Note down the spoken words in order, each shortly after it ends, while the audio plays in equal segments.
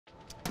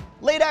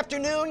Late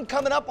afternoon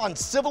coming up on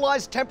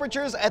civilized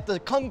temperatures at the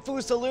Kung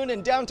Fu Saloon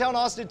in downtown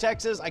Austin,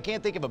 Texas. I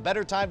can't think of a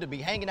better time to be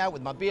hanging out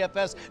with my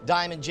BFFs,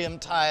 Diamond Jim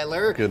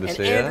Tyler. Good to and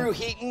see Andrew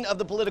Heaton of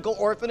the Political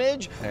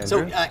Orphanage. Andrew, so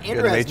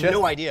Andrew has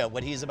no idea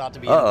what he's about to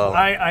be in.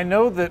 I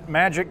know that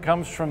magic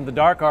comes from the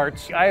dark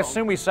arts. I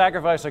assume we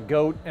sacrifice a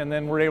goat and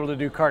then we're able to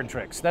do card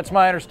tricks. That's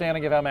my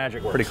understanding of how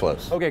magic works. Pretty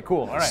close. Okay,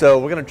 cool. All right. So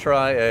we're going to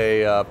try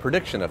a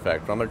prediction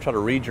effect. I'm going to try to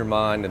read your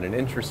mind in an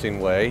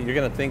interesting way. You're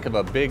going to think of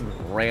a big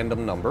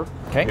random number.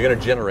 Okay. You're going to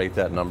generate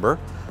that number.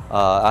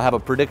 I have a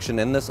prediction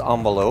in this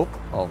envelope.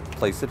 I'll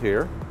place it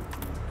here.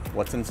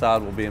 What's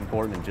inside will be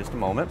important in just a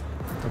moment.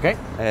 Okay.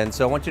 And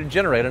so I want you to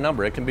generate a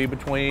number. It can be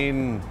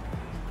between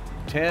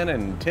 10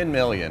 and 10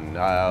 million,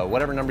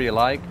 whatever number you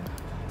like.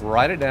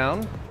 Write it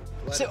down.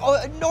 So,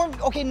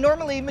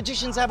 normally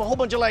magicians have a whole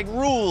bunch of like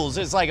rules.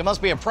 It's like it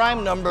must be a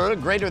prime number,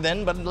 greater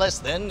than but less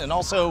than, and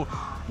also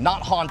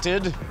not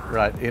haunted.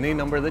 Right, any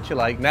number that you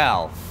like.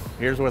 Now,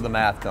 here's where the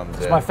math comes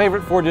in. It's my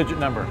favorite 4-digit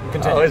number.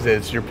 Continue. Oh, is it?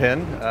 It's your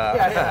pen?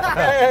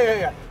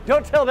 Yeah.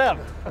 Don't tell them.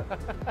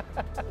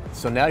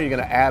 So now you're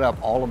going to add up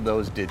all of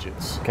those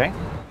digits. Okay.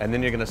 And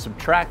then you're going to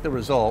subtract the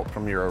result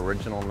from your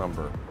original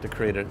number to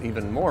create an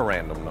even more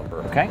random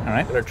number. Okay, all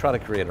right. We're going to try to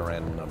create a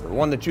random number,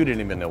 one that you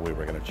didn't even know we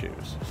were going to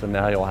choose. So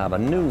now you'll have a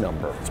new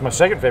number. It's my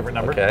second favorite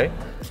number. Okay.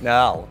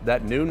 Now,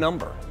 that new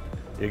number,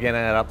 you're going to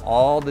add up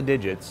all the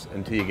digits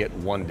until you get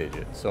one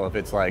digit. So if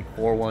it's like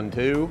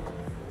 412,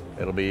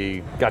 it'll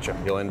be, gotcha.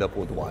 You'll end up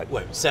with what?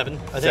 What, 7? I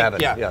think. 7,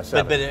 Yeah, yeah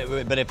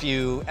 7. But if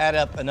you add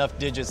up enough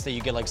digits that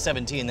you get like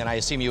 17, then I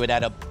assume you would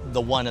add up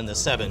the 1 and the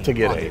 7. To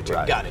get 8,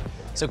 right. Got it.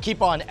 So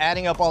keep on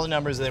adding up all the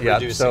numbers and then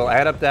reducing. So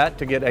add up that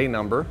to get a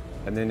number,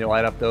 and then you'll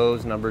add up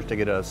those numbers to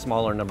get a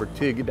smaller number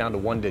till you get down to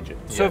one digit.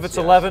 So if it's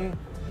 11,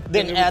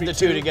 then add the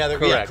 2 together.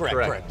 Correct, Yeah,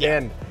 correct. Yeah.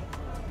 And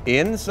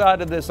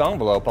inside of this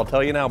envelope, I'll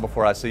tell you now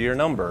before I see your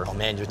number. Oh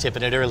man, you're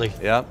tipping it early.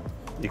 Yep.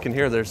 You can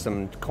hear there's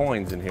some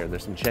coins in here,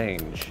 there's some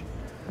change.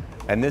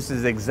 And this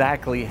is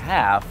exactly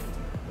half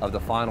of the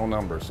final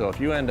number. So if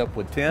you end up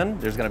with 10,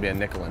 there's going to be a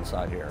nickel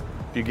inside here.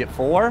 If you get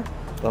 4,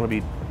 that'll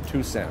be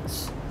 2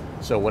 cents.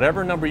 So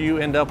whatever number you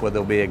end up with,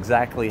 it'll be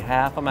exactly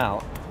half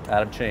amount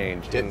out of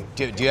change. Do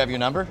you have your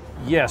number?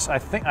 yes, I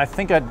think I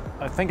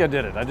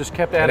did it. I just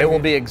kept adding. And it will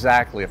be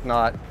exactly. If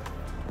not,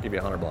 I'll give you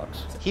 $100.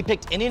 He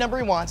picked any number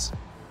he wants,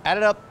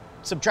 added up,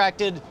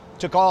 subtracted,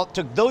 took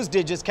those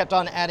digits, kept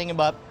on adding them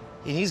up.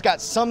 And he's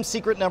got some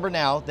secret number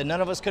now that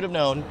none of us could have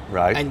known.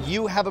 Right. And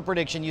you have a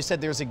prediction. You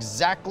said there's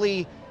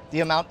exactly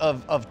the amount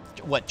of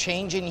what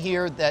change in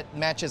here that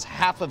matches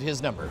half of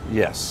his number.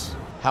 Yes.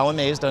 How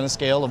amazed on a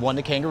scale of 1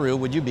 to kangaroo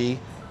would you be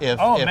if?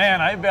 Man,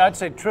 I'd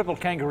say triple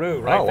kangaroo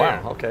right Oh,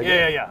 there. wow.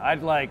 Okay, Yeah.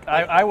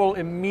 I will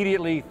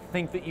immediately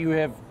think that you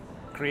have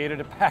created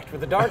a pact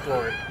with the Dark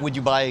Lord. Would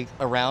you buy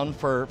a round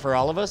for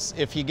all of us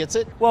if he gets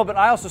it? Well, but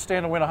I also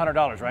stand to win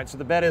 $100, right? So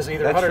the bet is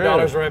either That's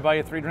 $100 true. or I buy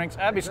you 3 drinks.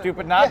 I'd be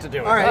stupid not to do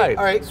it. all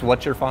right. So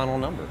what's your final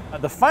number?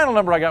 The final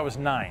number I got was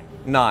 9.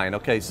 9.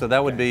 Okay, so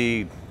that would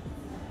be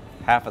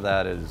half of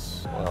that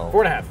is, well,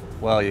 4.5.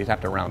 Well, you'd have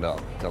to round up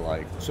to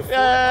like. So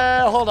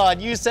Hold on.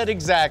 You said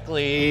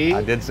exactly.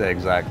 I did say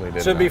exactly,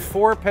 didn't it'd be I?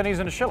 4 pennies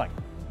and a shilling.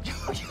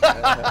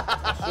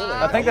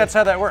 I think that's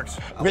how that works.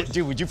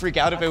 Dude, would you freak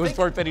out if it was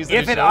 4 pennies?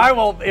 If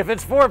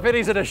it's 4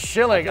 pennies and a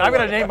shilling, I'm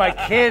gonna name my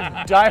kid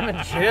Diamond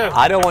Jim.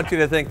 I don't want you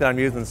to think that I'm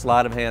using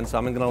sleight of hand, so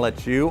I'm going to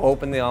let you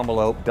open the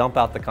envelope, dump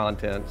out the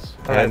contents.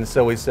 All right. And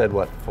so we said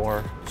what,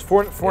 4? It's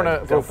four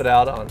Yeah, dump it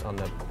out on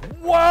the.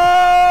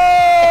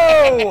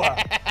 Whoa!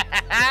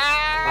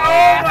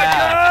 Oh my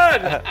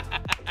God!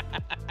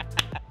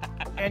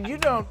 And you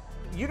don't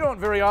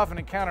very often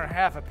encounter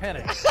half a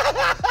penny.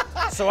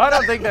 So I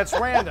don't think that's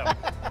random.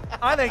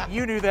 I think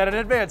you knew that in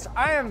advance.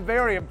 I am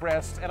very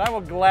impressed, and I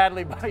will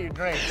gladly buy you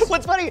drinks.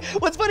 What's funny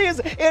is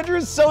Andrew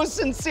is so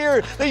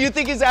sincere that you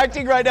think he's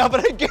acting right now,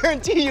 but I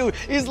guarantee you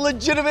he's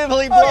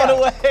legitimately blown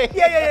away.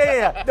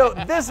 Yeah. No,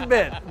 this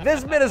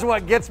bit is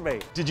what gets me.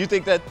 Did you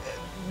think that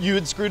you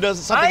had screwed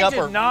something up? I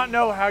did not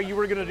know how you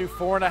were going to do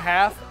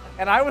 4.5.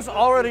 And I was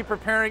already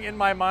preparing in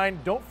my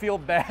mind, don't feel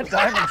bad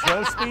Diamond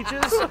Joe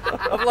speeches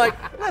of like,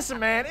 listen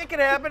man, it can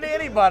happen to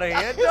anybody.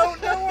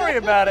 Don't worry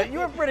about it. You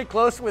were pretty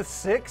close with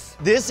 6.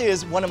 This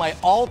is one of my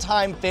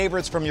all-time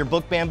favorites from your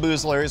book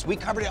Bamboozlers. We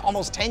covered it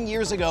almost 10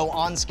 years ago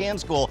on Scam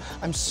School.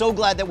 I'm so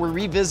glad that we're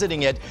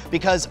revisiting it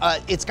because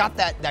it's got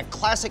that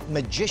classic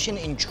magician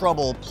in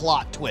trouble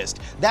plot twist.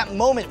 That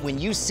moment when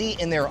you see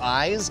in their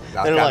eyes,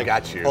 they're like,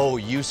 got you. Oh,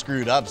 you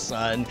screwed up,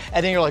 son.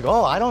 And then you're like,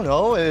 oh, I don't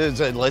know.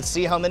 Let's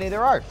see how many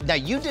there are. Now,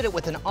 you did it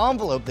with an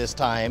envelope this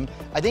time.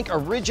 I think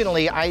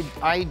originally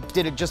I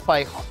did it just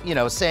by,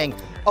 saying,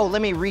 oh,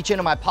 let me reach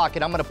into my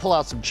pocket. I'm gonna pull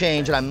out some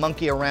change and I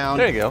monkey around.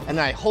 There you go. And then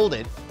I hold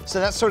it. So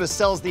that sort of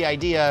sells the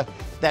idea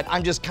that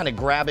I'm just kind of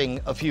grabbing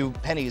a few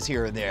pennies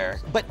here or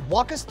there. But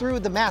walk us through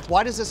the math.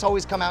 Why does this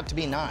always come out to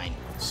be 9?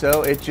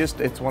 So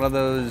it's one of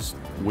those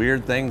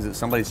weird things that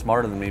somebody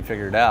smarter than me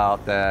figured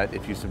out, that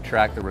if you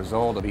subtract the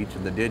result of each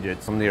of the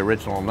digits from the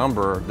original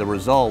number, the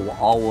result will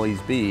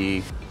always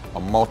be a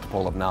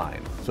multiple of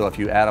 9. So if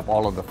you add up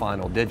all of the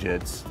final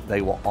digits,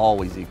 they will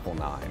always equal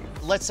 9.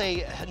 Let's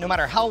say, no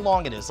matter how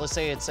long it is, let's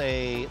say it's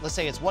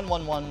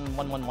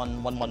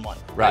 111111111.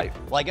 Right.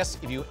 Well, I guess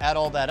if you add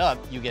all that up,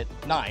 you get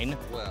 9,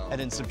 and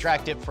then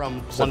subtract it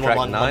from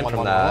Subtract 9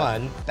 from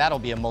that. That'll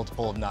be a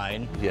multiple of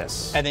 9.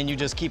 Yes. And then you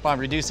just keep on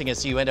reducing it,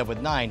 so you end up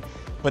with 9.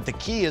 But the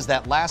key is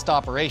that last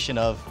operation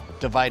of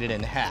divide it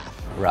in half.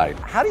 Right.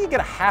 How do you get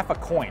a half a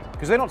coin?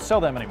 Because they don't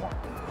sell them anymore.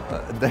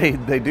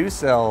 They do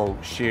sell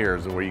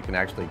shears where you can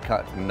actually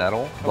cut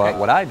metal, but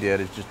what I did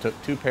is just took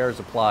 2 pairs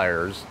of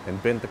pliers and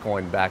bent the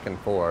coin back and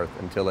forth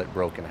until it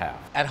broke in half.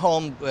 At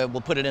home, we'll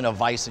put it in a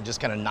vise and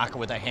just kind of knock it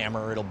with a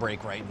hammer. It'll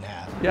break right in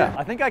half. Yeah.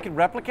 I think I can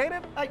replicate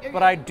it,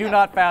 but I do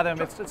not fathom.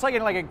 It's like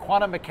in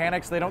quantum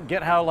mechanics, they don't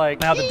get how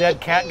the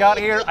dead cat got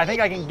here. I think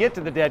I can get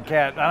to the dead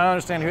cat. I don't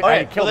understand how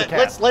you kill the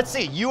cat. Let's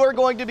see. You are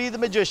going to be the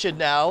magician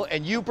now,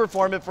 and you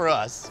perform it for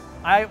us.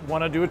 I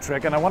want to do a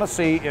trick, and I want to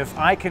see if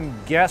I can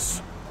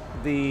guess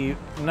the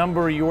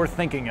number you're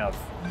thinking of.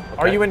 Okay.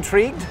 Are you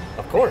intrigued?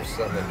 Of course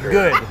I'm intrigued.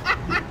 Good.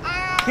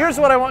 Here's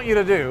what I want you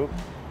to do.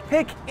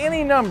 Pick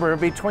any number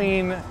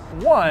between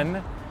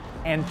 1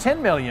 and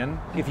 10 million.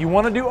 If you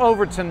want to do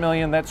over 10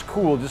 million, that's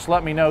cool. Just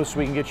let me know so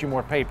we can get you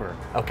more paper.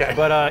 Okay.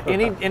 But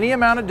any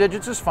amount of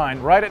digits is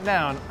fine. Write it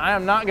down. I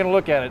am not going to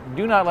look at it.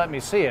 Do not let me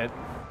see it.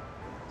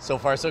 So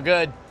far, so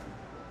good.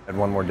 And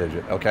 1 more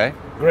digit, okay?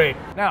 Great.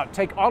 Now,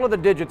 take all of the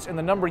digits in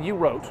the number you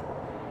wrote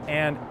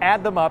and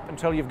add them up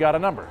until you've got a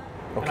number.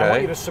 Okay. And I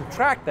want you to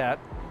subtract that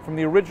from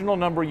the original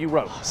number you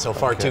wrote. So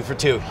far, 2 for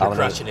 2. You're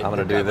crushing it. I'm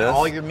gonna do this.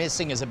 All you're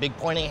missing is a big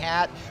pointy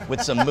hat with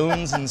some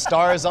moons and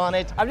stars on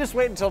it. I'm just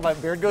waiting until my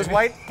beard goes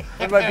white.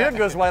 When my beard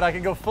goes white, I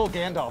can go full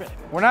Gandalf.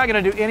 We're not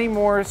gonna do any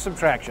more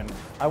subtraction.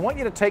 I want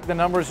you to take the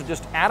numbers and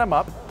just add them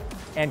up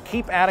and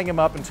keep adding them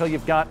up until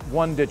you've got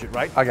 1 digit,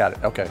 right? I got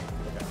it, okay.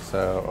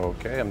 So,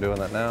 okay, I'm doing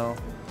that now.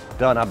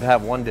 Done, I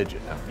have 1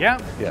 digit now. Yeah?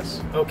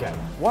 Yes. Okay.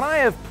 What I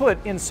have put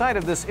inside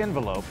of this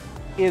envelope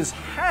is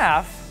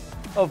half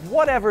of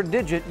whatever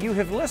digit you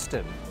have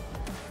listed.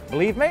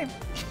 Believe me?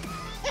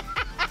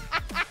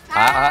 I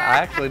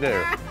actually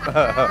do.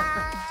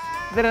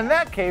 Then in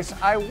that case,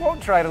 I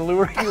won't try to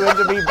lure you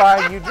into me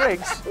buying you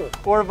drinks,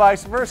 or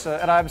vice versa,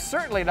 and I'm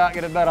certainly not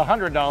going to bet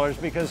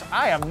 $100 because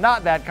I am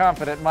not that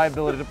confident in my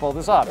ability to pull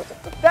this off.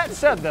 That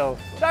said though,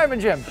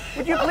 Diamond Jim,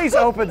 would you please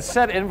open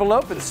said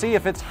envelope and see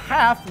if it's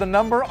half the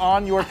number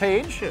on your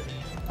page?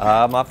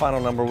 My final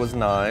number was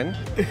 9.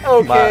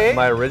 Okay.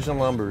 My original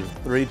number is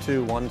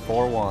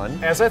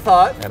 32141. As I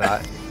thought. And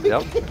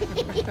yep.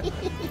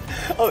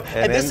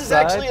 And this is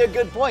actually a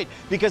good point,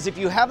 because if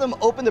you have them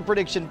open the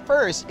prediction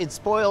first, it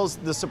spoils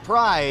the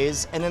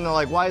surprise, and then they're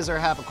like, why is there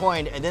half a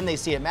coin? And then they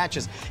see it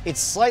matches. It's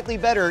slightly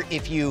better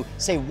if you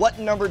say, what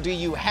number do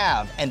you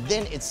have? And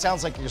then it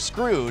sounds like you're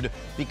screwed,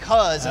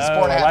 because it's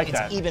 4.5.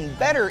 It's even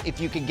better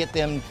if you can get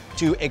them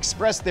to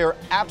express their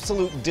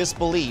absolute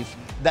disbelief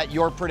that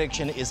your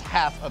prediction is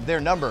half of their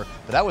number.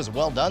 But that was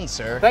well done,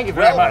 sir. Thank you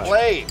very much. Well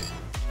played.